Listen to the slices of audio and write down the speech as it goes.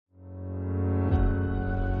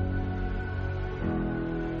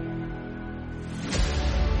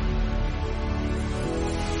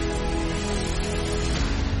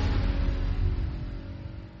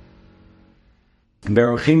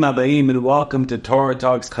Baruchim Abayim, and welcome to Torah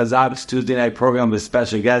Talks CHAZAQ's Tuesday night program with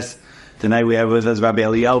special guests. Tonight we have with us Rabbi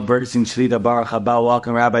Eliyahu Bergstein, Shlita Baruch Haba.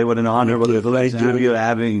 Welcome, Rabbi. What an honor. What a pleasure to have you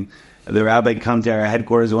having the Rabbi come to our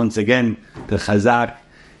headquarters once again, to CHAZAQ.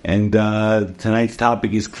 And tonight's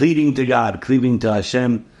topic is cleaving to God, cleaving to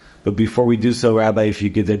Hashem. But before we do so, Rabbi, if you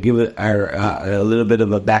could give a little bit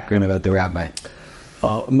of a background about the Rabbi.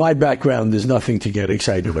 My background is nothing to get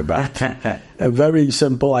excited about. Very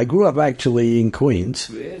simple. I grew up actually in Queens.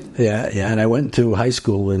 Yeah, and I went to high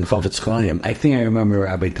school in Chofetz Chaim. I think I remember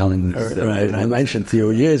Rabbi telling this. Right, I mentioned to you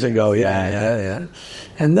years ago. Yeah.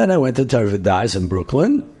 And then I went to Torah in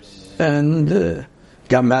Brooklyn and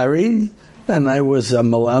got married. And I was a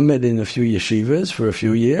Malamed in a few yeshivas for a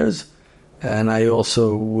few years. And I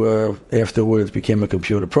also, afterwards, became a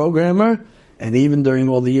computer programmer. And even during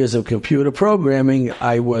all the years of computer programming,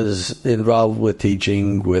 I was involved with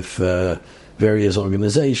teaching with various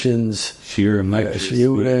organizations. Shiurim,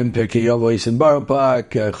 Pirkei Avos in Borough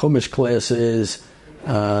Park, Chumash classes,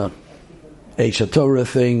 Torah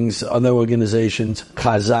things, other organizations,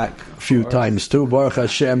 CHAZAQ a few times too. Baruch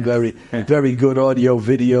Hashem, very good audio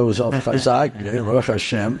videos of CHAZAQ. Baruch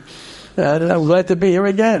Hashem. And I'm glad to be here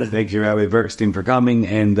again. Thank you, Rabbi Bergstein, for coming.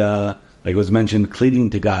 And like was mentioned,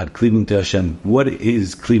 cleaving to God, cleaving to Hashem. What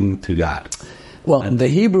is cleaving to God? Well, the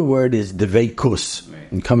Hebrew word is deveikus.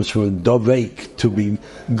 It comes from doveik, to be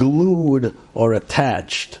glued or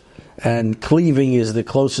attached. And cleaving is the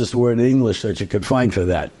closest word in English that you could find for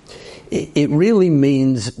that. It really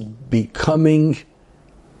means becoming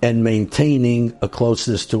and maintaining a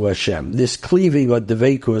closeness to Hashem. This cleaving or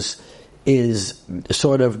deveikus is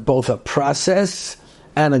sort of both a process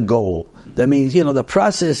and a goal. That means, the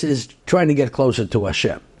process is trying to get closer to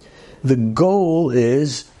Hashem. The goal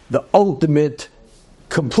is the ultimate,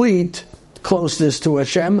 complete closeness to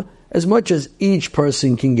Hashem, as much as each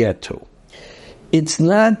person can get to. It's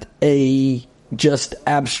not a just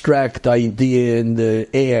abstract idea in the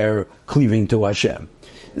air, cleaving to Hashem.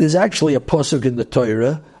 There's actually a pasuk in the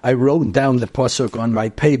Torah. I wrote down the pasuk on my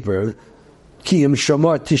paper, Kiyam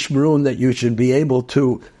Shamar Tishmarun, that you should be able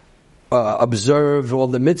to observe all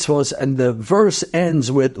the mitzvahs, and the verse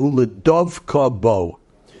ends with Uledov Kabo.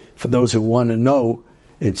 For those who want to know,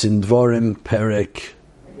 it's in Dvarim Perek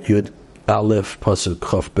Yud Aleph Pasuk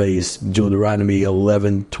Chof Beis, Deuteronomy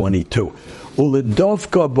 11:22. Uledov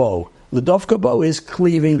Kabo. Ledov Kabo is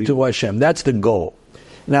cleaving to Hashem. That's the goal.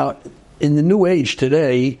 Now, in the new age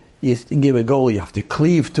today, you give a goal, you have to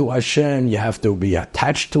cleave to Hashem, you have to be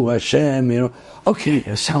attached to Hashem, Okay,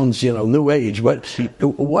 it sounds, new age, but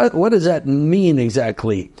what does that mean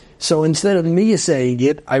exactly? So instead of me saying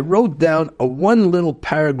it, I wrote down a one little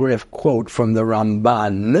paragraph quote from the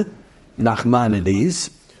Ramban,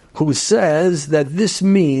 Nachmanides, who says that this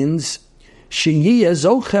means,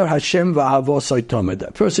 Zocher Hashem v'ahavosai tamid.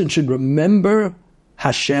 That person should remember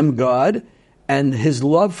Hashem, God, and his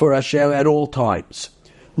love for Hashem at all times.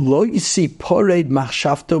 Lo yisi pored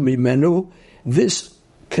machshavto mimenu. This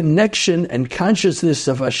connection and consciousness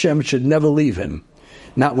of Hashem should never leave him.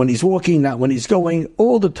 Not when he's walking, not when he's going,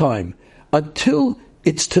 all the time. Until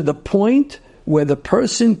it's to the point where the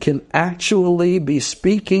person can actually be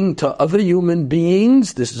speaking to other human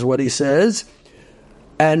beings, this is what he says,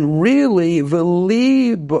 and really, and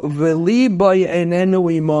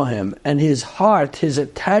his heart, his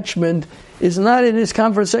attachment, is not in his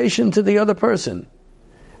conversation to the other person.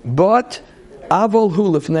 But avol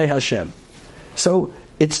hu lifnei Hashem. So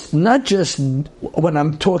it's not just when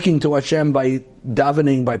I'm talking to Hashem by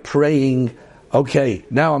davening, by praying, okay,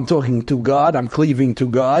 now I'm talking to God, I'm cleaving to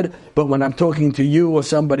God, but when I'm talking to you or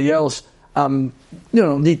somebody else, I'm,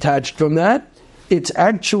 detached from that. It's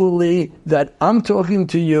actually that I'm talking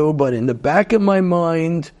to you, but in the back of my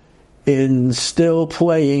mind, in still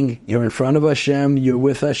playing, you're in front of Hashem, you're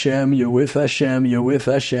with Hashem, you're with Hashem, you're with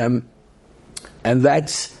Hashem. And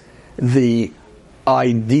that's the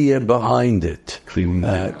idea behind it.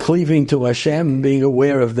 Cleaving to Hashem, being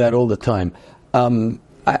aware of that all the time.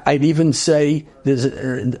 I'd even say,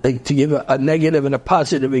 to give a negative and a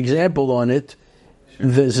positive example on it,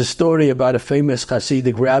 there's a story about a famous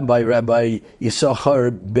Hasidic rabbi, Rabbi Yisachar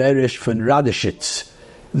Berish von Radishitz,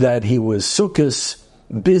 that he was sukkos,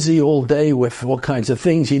 busy all day with all kinds of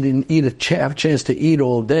things. He didn't have a chance to eat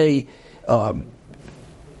all day.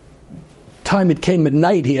 Time it came at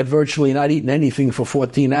night, he had virtually not eaten anything for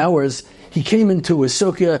 14 hours. He came into his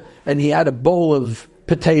sukkah and he had a bowl of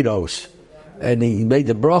potatoes. And he made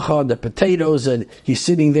the bracha on the potatoes, and he's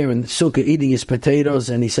sitting there in the sukkah eating his potatoes,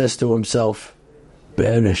 and he says to himself,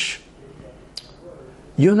 Berish,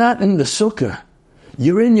 you're not in the sukkah.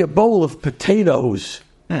 You're in your bowl of potatoes.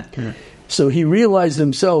 So he realized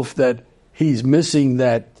himself that he's missing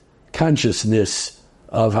that consciousness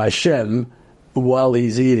of Hashem while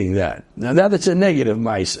he's eating that. Now that's a negative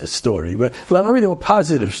mice story, but let me know a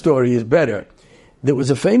positive story is better. There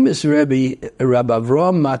was a famous Rabbi, Rabbi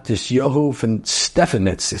Avram Matisyahu from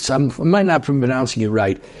Stefanitz. I might not be pronouncing it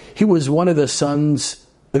right. He was one of the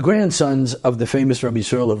grandsons of the famous Rabbi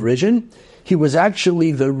Yisrael of Rizhin. He was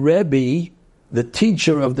actually the Rebbe, the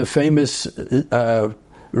teacher of the famous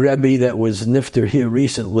Rebbe that was nifter here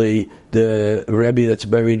recently, the Rebbe that's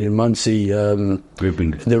buried in Monsey, the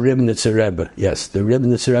Ribnitzer Rebbe. Yes, the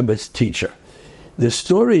Ribnitzer Rebbe's teacher. The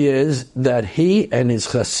story is that he and his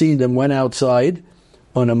Hasidim went outside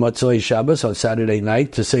on a Motzei Shabbos, on Saturday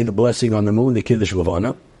night, to say the blessing on the moon, the Kiddush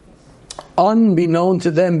Levana. Unbeknown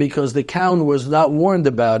to them, because the town was not warned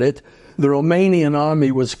about it, the Romanian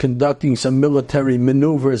army was conducting some military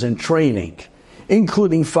maneuvers and training,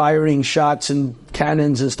 including firing shots and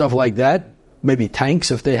cannons and stuff like that, maybe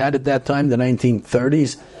tanks if they had at that time, the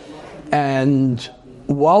 1930s. And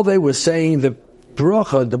while they were saying the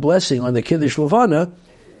bracha, the blessing on the Kiddush Levana,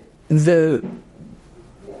 the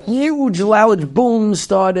huge loud boom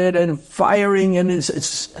started and firing, and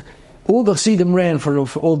it's all the Chassidim ran for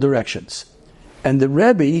all directions. And the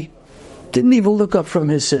Rebbe didn't even look up from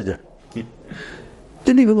his siddur.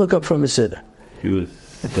 Didn't even look up from his siddur.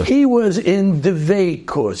 He was in the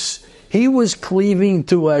Veikus. He was cleaving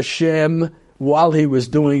to Hashem while he was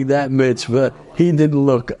doing that mitzvah. He didn't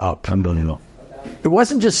look up. Unbelievable. It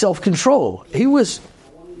wasn't just self-control. He was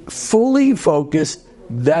fully focused.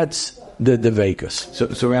 That's the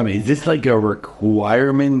Veikus. So Rabbi, is this like a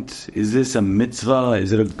requirement? Is this a mitzvah?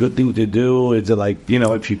 Is it a good thing to do? Is it like,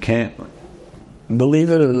 if you can't?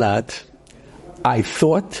 Believe it or not, I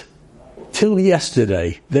thought till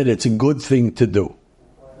yesterday that it's a good thing to do.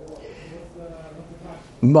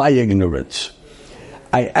 My ignorance.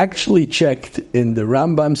 I actually checked in the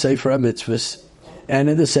Rambam Sefer HaMitzvahs and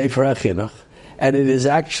in the Sefer HaChinuch, and it is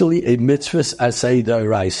actually a mitzvahs asay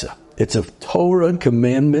d'oraisa. It's a Torah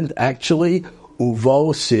commandment, actually.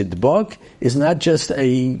 Uvo sidbok is not just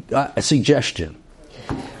a suggestion.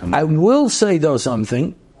 I will say, though,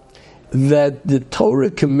 something, that the Torah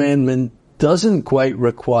commandment doesn't quite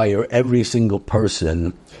require every single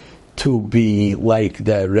person to be like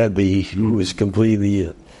that Rebbe who is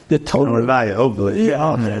completely... The Torah,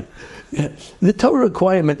 the Torah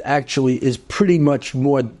requirement actually is pretty much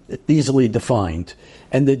more easily defined.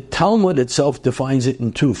 And the Talmud itself defines it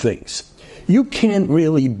in two things. You can't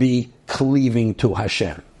really be cleaving to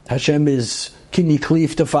Hashem. Hashem is, can you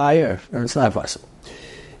cleave to fire? It's not possible.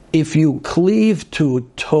 If you cleave to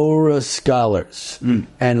Torah scholars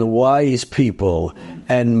and wise people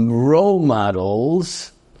and role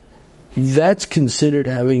models, that's considered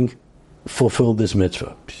having fulfilled this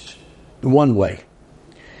mitzvah. One way.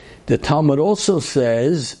 The Talmud also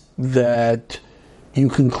says that you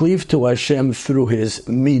can cleave to Hashem through his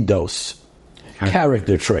midos,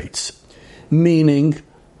 character traits. Meaning,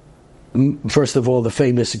 first of all, the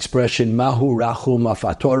famous expression, Mahu Rachum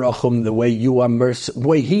Afator Rachum, the way you are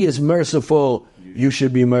way he is merciful, you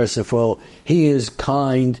should be merciful. He is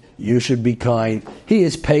kind, you should be kind. He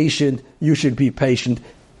is patient, you should be patient.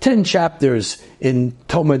 10 chapters in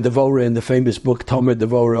Tomer Devorah, in the famous book Tomer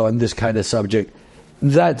Devorah, on this kind of subject.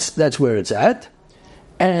 That's where it's at.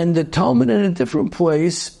 And the Talmud in a different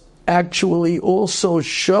place actually also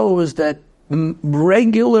shows that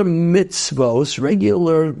regular mitzvos,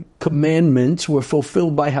 regular commandments were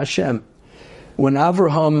fulfilled by Hashem. When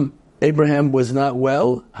Abraham was not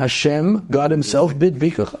well, Hashem, God himself, bid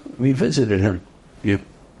bikach. We visited him. Yeah.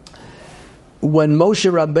 When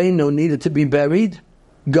Moshe Rabbeinu needed to be buried,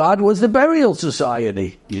 God was the burial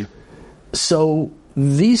society. Yeah. So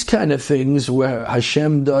these kind of things where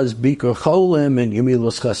Hashem does Bikur Cholim and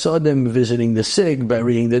Yemilos Chasodim, visiting the sick,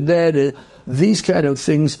 burying the dead, these kind of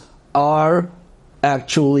things are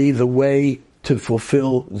actually the way to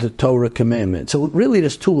fulfill the Torah commandment. So really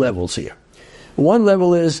there's two levels here. One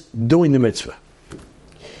level is doing the mitzvah.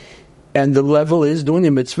 And the level is doing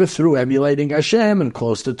the mitzvah through emulating Hashem and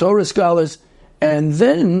close to Torah scholars. And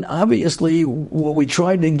then, obviously, what we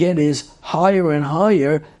try to get is higher and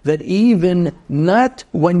higher, that even not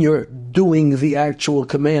when you're doing the actual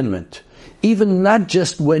commandment, even not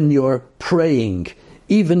just when you're praying,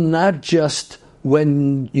 even not just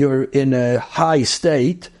when you're in a high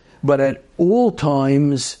state, but at all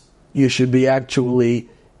times, you should be actually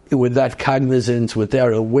with that cognizance, with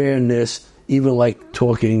that awareness, even like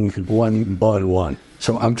talking one-on-one.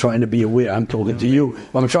 So I'm trying to be aware. I'm talking to you.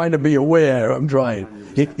 I'm trying to be aware. I'm trying.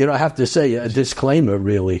 I have to say a disclaimer,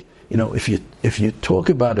 really. If you talk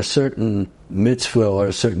about a certain mitzvah or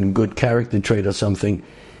a certain good character trait or something,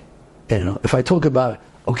 if I talk about,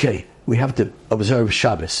 okay, we have to observe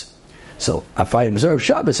Shabbos. So if I observe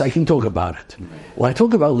Shabbos, I can talk about it. When I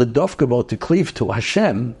talk about Ledofka, to cleave to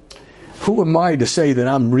Hashem, who am I to say that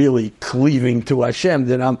I'm really cleaving to Hashem,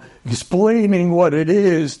 that I'm explaining what it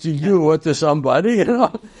is to you or to somebody,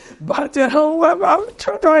 But I'm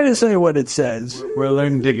trying to say what it says. We're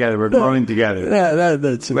learning together. We're growing together.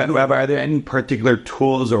 That's Rabbi, are there any particular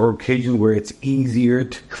tools or occasions where it's easier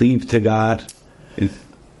to cleave to God?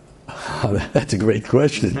 That's a great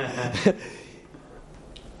question.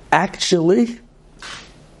 Actually,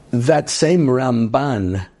 that same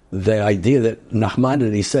Ramban, the idea that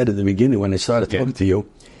Nachmanides said at the beginning when I started talking to you,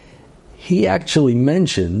 he actually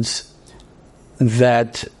mentions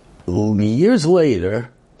that years later,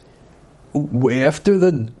 after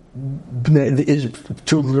the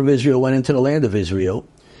children of Israel went into the land of Israel,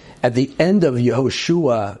 at the end of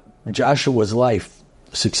Joshua's life,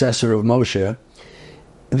 successor of Moshe,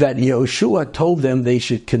 that Yehoshua told them they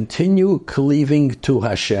should continue cleaving to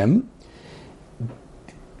Hashem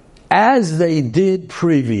as they did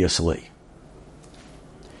previously.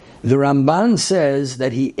 The Ramban says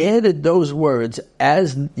that he added those words,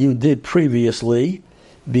 as you did previously,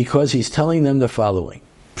 because he's telling them the following.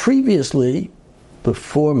 Previously,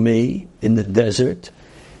 before me, in the desert,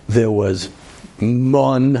 there was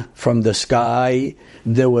man from the sky,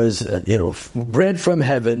 there was bread from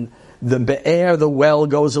heaven, the be'er, the well,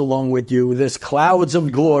 goes along with you. There's clouds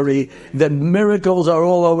of glory. The miracles are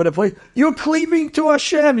all over the place. You're cleaving to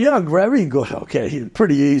Hashem. Yeah, very good. Okay,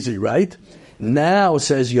 pretty easy, right? Now,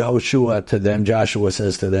 says Yehoshua to them, Joshua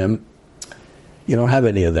says to them, you don't have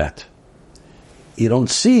any of that. You don't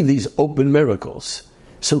see these open miracles.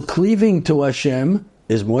 So cleaving to Hashem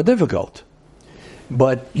is more difficult.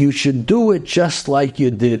 But you should do it just like you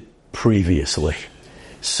did previously.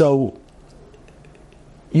 So,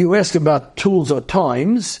 you asked about tools or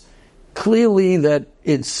times. Clearly that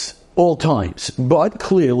it's all times. But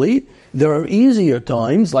clearly there are easier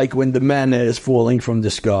times, like when the manna is falling from the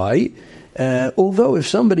sky. Although if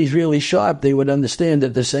somebody's really sharp, they would understand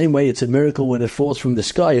that the same way it's a miracle when it falls from the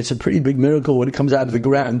sky, it's a pretty big miracle when it comes out of the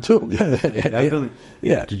ground too.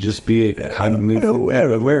 Yeah. To just be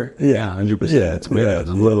aware. Yeah, 100%. Yeah, it's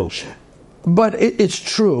a little. But it's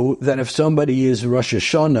true that if somebody is Rosh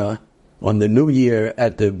Hashanah on the New Year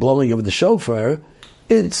at the blowing of the shofar,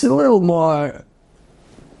 it's a little more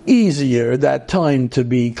easier that time to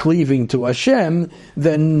be cleaving to Hashem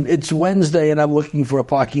than it's Wednesday and I'm looking for a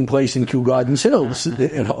parking place in Kew Gardens Hills.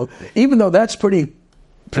 Even though that's pretty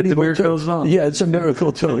it's a miracle as well. Yeah, it's a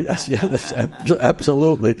miracle too. Yes,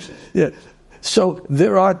 absolutely. Yeah. So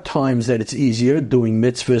there are times that it's easier doing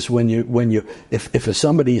mitzvahs if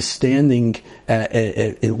somebody is standing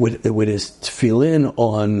with his tefillin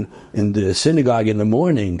on in the synagogue in the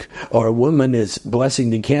morning, or a woman is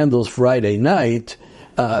blessing the candles Friday night,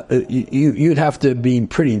 you'd have to be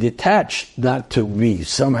pretty detached not to be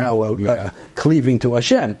somehow cleaving to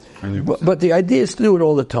Hashem. But the idea is to do it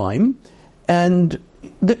all the time, and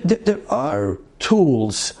there are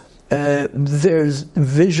tools. There's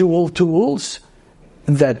visual tools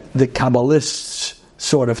that the Kabbalists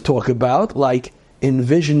sort of talk about, like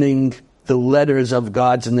envisioning the letters of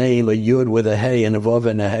God's name, a Yud with a Hey and a Vav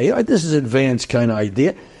and a Hey. This is advanced kind of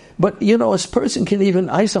idea. But, a person can even,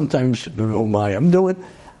 I sometimes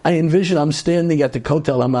I envision I'm standing at the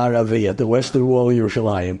Kotel HaMaravi at the Western Wall of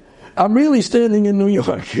Yerushalayim. I'm really standing in New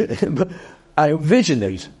York. But I envision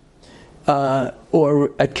it.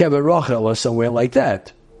 Or at Kever Rochel or somewhere like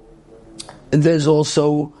that. And there's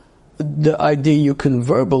also the idea you can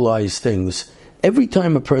verbalize things. Every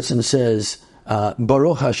time a person says,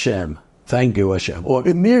 Baruch Hashem, thank you Hashem, or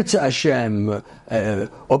Mirza Hashem,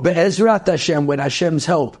 or Be'ezrat Hashem, with Hashem's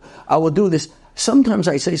help, I will do this. Sometimes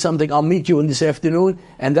I say something, I'll meet you in this afternoon,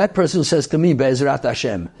 and that person says to me, Be'ezrat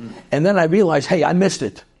Hashem. And then I realize, hey, I missed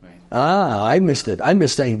it. I missed it. I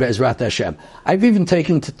missed saying Be'ezrat Hashem. I've even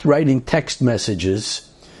taken to writing text messages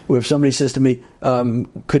where if somebody says to me,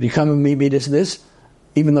 could you come and meet me this?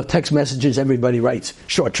 Even though text messages everybody writes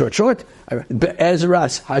short.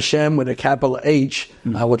 Be'ezrat Hashem with a capital H.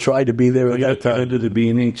 I will try to be there. To the B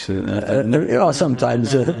and H.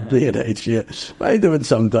 Sometimes B and H. Yeah, I do it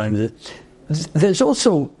sometimes. There's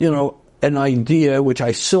also, an idea which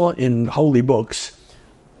I saw in holy books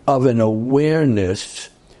of an awareness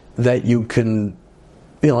that you can,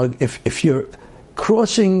 if you're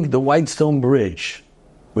crossing the Whitestone Bridge,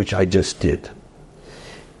 which I just did,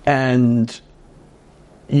 and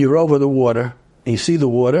you're over the water, and you see the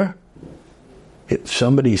water, if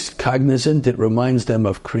somebody's cognizant, it reminds them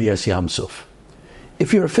of Kriyas Yamsuf.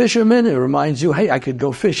 If you're a fisherman, it reminds you, hey, I could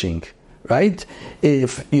go fishing, right?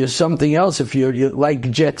 If you're something else, if you like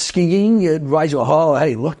jet skiing, you advise you, oh,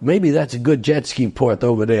 hey, look, maybe that's a good jet ski port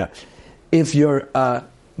over there. If you're a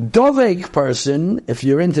dovek person, if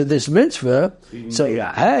you're into this mitzvah,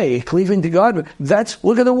 hey, cleaving to God,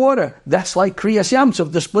 look at the water. That's like Kriyas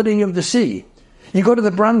Yamsuf, the splitting of the sea. You go to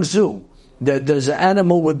the Bronx Zoo, there's an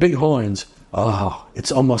animal with big horns. Oh,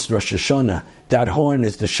 it's almost Rosh Hashanah. That horn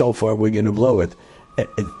is the shofar, we're going to blow it.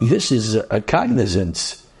 This is a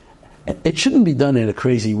cognizance. It shouldn't be done in a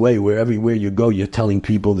crazy way where everywhere you go you're telling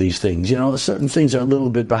people these things. Certain things are a little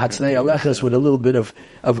bit b'hatznei alechas with a little bit of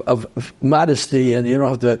modesty, and you don't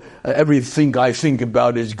have to, everything I think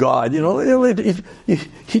about is God. You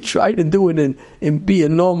try to do it and be a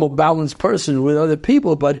normal, balanced person with other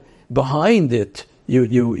people, but behind it,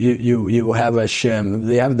 you have Hashem.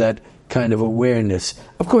 They have that kind of awareness.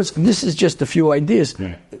 Of course, this is just a few ideas.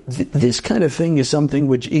 Yeah. This kind of thing is something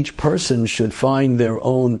which each person should find their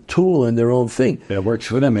own tool and their own thing. That works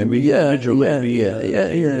for them. Maybe. Yeah.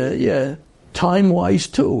 Time-wise,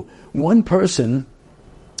 too. One person,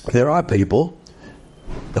 there are people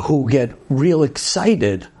who get real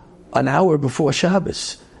excited an hour before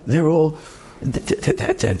Shabbos. They're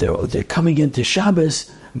coming into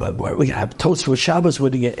Shabbos, but we're going to have toast for Shabbos, we're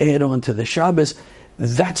going to add on to the Shabbos.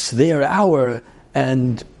 That's their hour,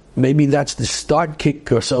 and maybe that's the start kick,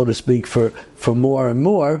 or so to speak, for more and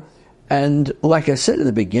more. And like I said in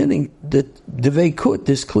the beginning, the Dveikut,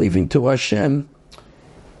 this cleaving to Hashem,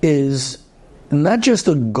 is not just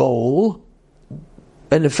a goal,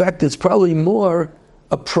 and in fact it's probably more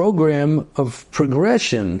a program of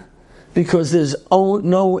progression, because there's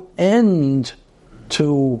no end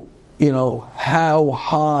to how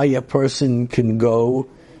high a person can go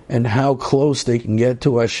and how close they can get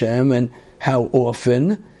to Hashem and how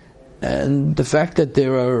often. And the fact that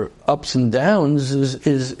there are ups and downs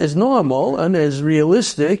is normal and is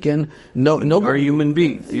realistic, and nobody are human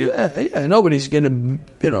beings. Yeah, nobody's going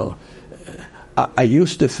to, I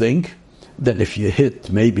used to think that if you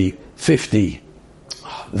hit maybe 50,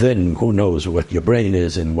 then who knows what your brain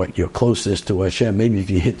is and what you're closest to Hashem. Maybe if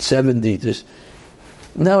you hit 70,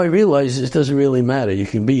 now I realize it doesn't really matter. You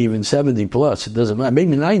can be even 70 plus. It doesn't matter.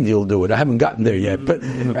 Maybe 90 will do it. I haven't gotten there yet. But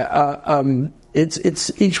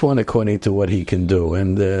it's each one according to what he can do.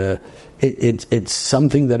 And it's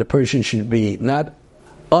something that a person should be not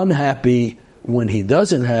unhappy when he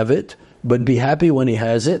doesn't have it, but be happy when he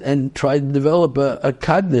has it, and try to develop a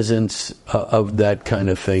cognizance of that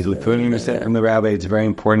kind of thing. So, from the Rabbi, it's very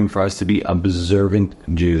important for us to be observant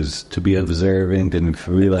Jews, to be observant and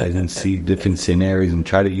realize and see different scenarios and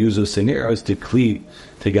try to use those scenarios to cleave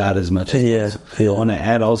to God as much as possible. I want to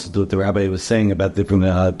add also to what the Rabbi was saying about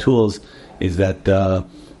different tools, is that the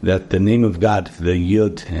name of God, the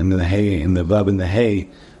Yud and the Hey and the Vav and the Hey,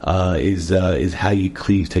 is how you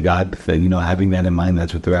cleave to God. Having that in mind,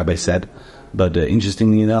 that's what the Rabbi said. But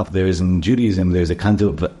interestingly enough, there is in Judaism, there's a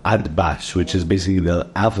concept of Adbash, which is basically the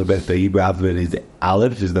alphabet. The Hebrew alphabet is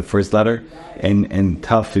Aleph is the first letter, and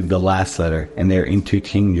Taf is the last letter, and they're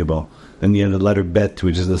interchangeable. Then you have the letter Bet,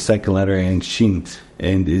 which is the second letter, and Shin,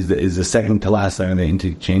 and is the second to last letter, and they're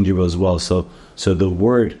interchangeable as well. So the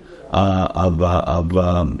word of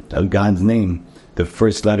God's name, the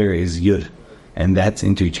first letter is Yud, and that's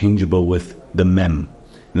interchangeable with the Mem.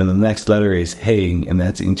 And then the next letter is Hey, and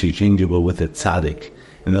that's interchangeable with the Tzadik.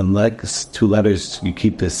 And then the next two letters you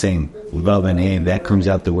keep the same, Vav and Hey, and that comes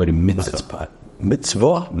out the word Mitzvah.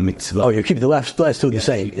 Mitzvah? Oh, you keep the last two the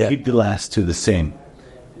same. Yeah. Keep the last two the same.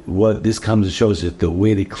 What this comes to show is that the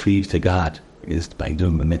way to cleave to God is by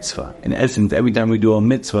doing the mitzvah. In essence, every time we do a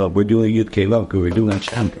mitzvah, we're doing Yud Kei Vav, we're doing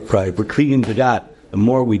Hashem. Right. We're cleaving to God. The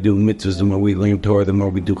more we do mitzvahs, the more we learn Torah, the more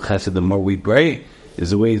we do chesed, the more we pray,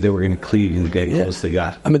 is the way that we're going to cleave and get close to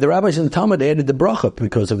God. I mean, the rabbis in the Talmud added the bracha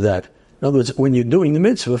because of that. In other words, when you're doing the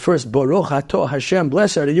mitzvah, first, Baruch Atah Hashem,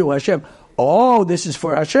 blessed are you, Hashem. Oh, this is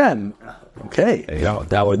for Hashem. Okay.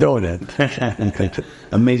 Now we're doing it.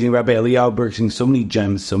 Amazing. Rabbi Eliyahu Bergstein, so many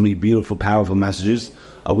gems, so many beautiful, powerful messages.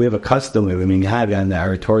 We have a custom we have on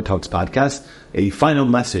our Torah Talks podcast, a final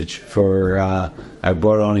message for our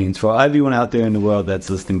broad audience, for everyone out there in the world that's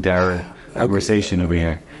listening to our conversation over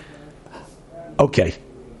here. Okay.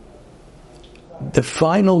 The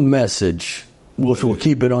final message, which we'll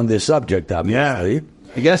keep it on this subject, obviously. Yeah,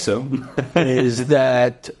 I guess so. is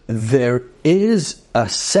that there is a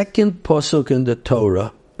second pasuk in the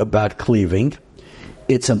Torah about cleaving.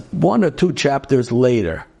 It's 1 or 2 chapters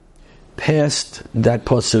later, past that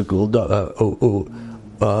pasuk,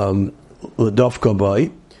 L'Dovka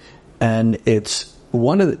Boy, and it's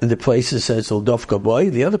one of the places says L'Dovka Boy,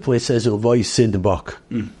 the other place says L'Voy Sidbak.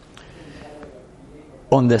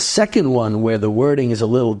 On the second one, where the wording is a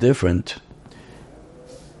little different,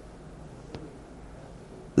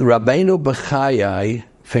 Rabbeinu Bechayai,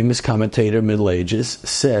 famous commentator, Middle Ages,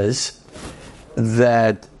 says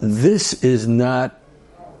that this is not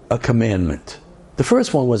a commandment. The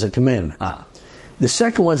first one was a commandment. The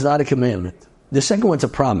second one's not a commandment. The second one's a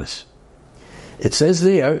promise. It says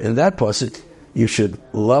there, in that passage, you should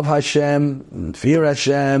love Hashem, and fear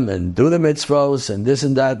Hashem, and do the mitzvos, and this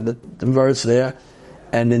and that, the verse there.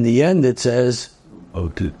 And in the end it says,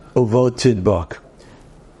 Uvot Tidbok.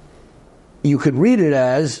 You could read it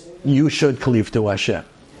as, you should cleave to Hashem.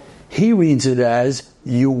 He reads it as,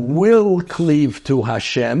 you will cleave to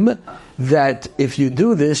Hashem, that if you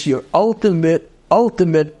do this, your ultimate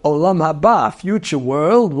Olam Haba, future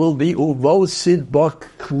world, will be Uvot Tidbok,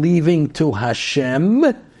 cleaving to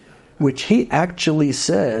Hashem, which he actually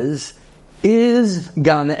says is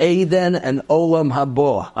Gan Eden and Olam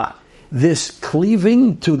Haba. This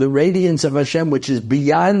cleaving to the radiance of Hashem, which is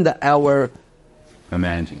beyond our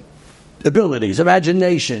abilities,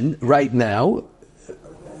 imagination right now,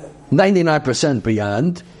 99%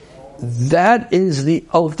 beyond, that is the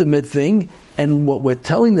ultimate thing. And what we're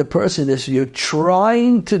telling the person is, you're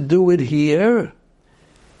trying to do it here,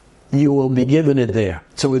 you will be given it there.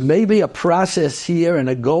 So it may be a process here and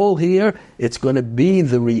a goal here. It's going to be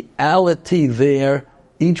the reality there,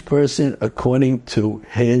 each person according to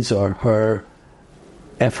his or her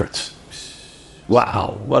efforts.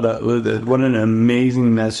 Wow, what an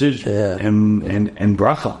amazing message, and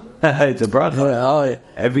bracha. It's a bracha. Oh, yeah.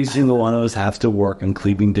 Every single one of us have to work on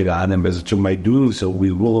cleaving to God, and by doing so,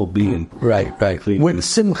 we will be in right. cleaving. With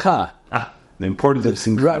simcha. The importance of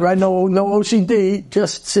simcha. Right, no OCD,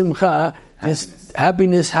 just simcha, just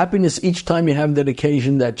happiness each time you have that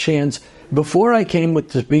occasion, that chance. Before I came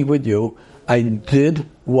to speak with you, I did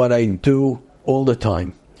what I do all the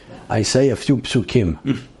time. I say a few psukim,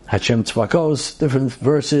 Hashem tzvakos, different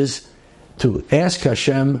verses, to ask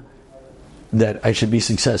Hashem that I should be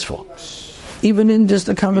successful. Even in just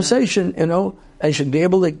a conversation, I should be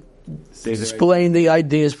able to explain the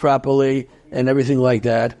ideas properly and everything like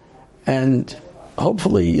that. And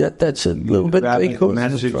hopefully that's a little bit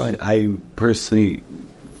message. I personally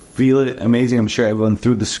feel it amazing. I'm sure everyone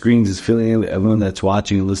through the screens is feeling it. Everyone that's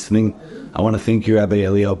watching and listening. I want to thank you, Rabbi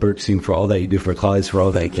Eliyahu Bergstein, for all that you do for Klal Yisrael,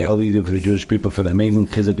 all that you do for the Jewish people, for the amazing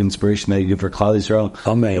CHAZAQ inspiration that you do for Klal Yisrael.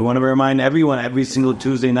 Amen. I want to remind everyone, every single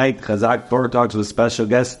Tuesday night, CHAZAQ Torah Talks with special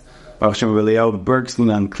guest, Baruch Shem Rabbi Eliyahu Bergstein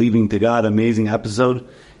on Cleaving to God. Amazing episode.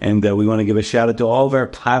 And we want to give a shout out to all of our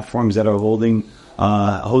platforms that are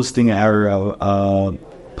hosting our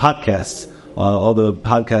podcasts. All the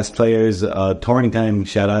podcast players, Touring Time,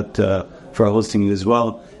 shout out for hosting it as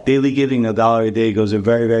well. Daily giving, $1 a day, goes a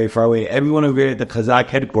very, very far away. Everyone over here at the CHAZAQ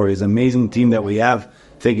headquarters, amazing team that we have.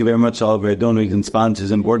 Thank you very much to all of our donors and sponsors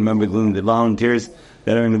and board members, including the volunteers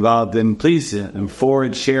that are involved. And please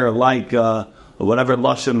forward, share, like, whatever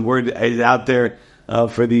Lashon word is out there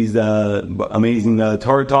for these amazing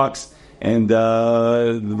Torah Talks. And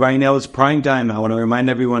right now it's prime time. I want to remind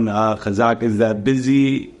everyone, CHAZAQ is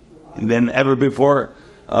busy than ever before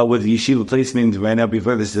with yeshiva placements right now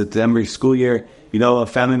before the September school year. A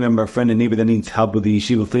family member, a friend, a neighbor that needs help with the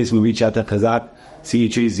yeshiva placement, reach out to CHAZAQ,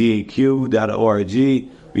 CHAZAQ.org.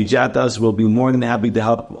 Reach out to us. We'll be more than happy to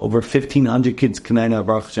help over 1,500 kids. Kanayna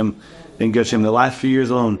Baruch Hashem. Thank Hashem. The last few years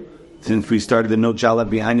alone, since we started the No Child Left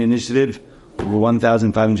Behind initiative, over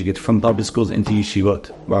 1,500 kids from public schools into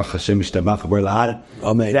yeshivot. Baruch Hashem,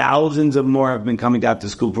 Amen. Thousands of more have been coming to after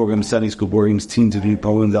school programs, study school programs, teen to teen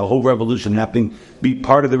programs, the whole revolution happening. Be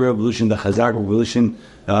part of the revolution, the CHAZAQ revolution.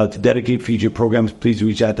 To dedicate future programs, please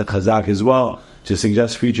reach out to CHAZAQ as well. To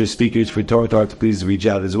suggest future speakers for Torah Talks, please reach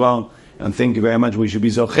out as well. And thank you very much. We should be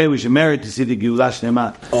zocheh. We should merit to see the Geulah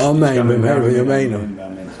Shlema. Amen.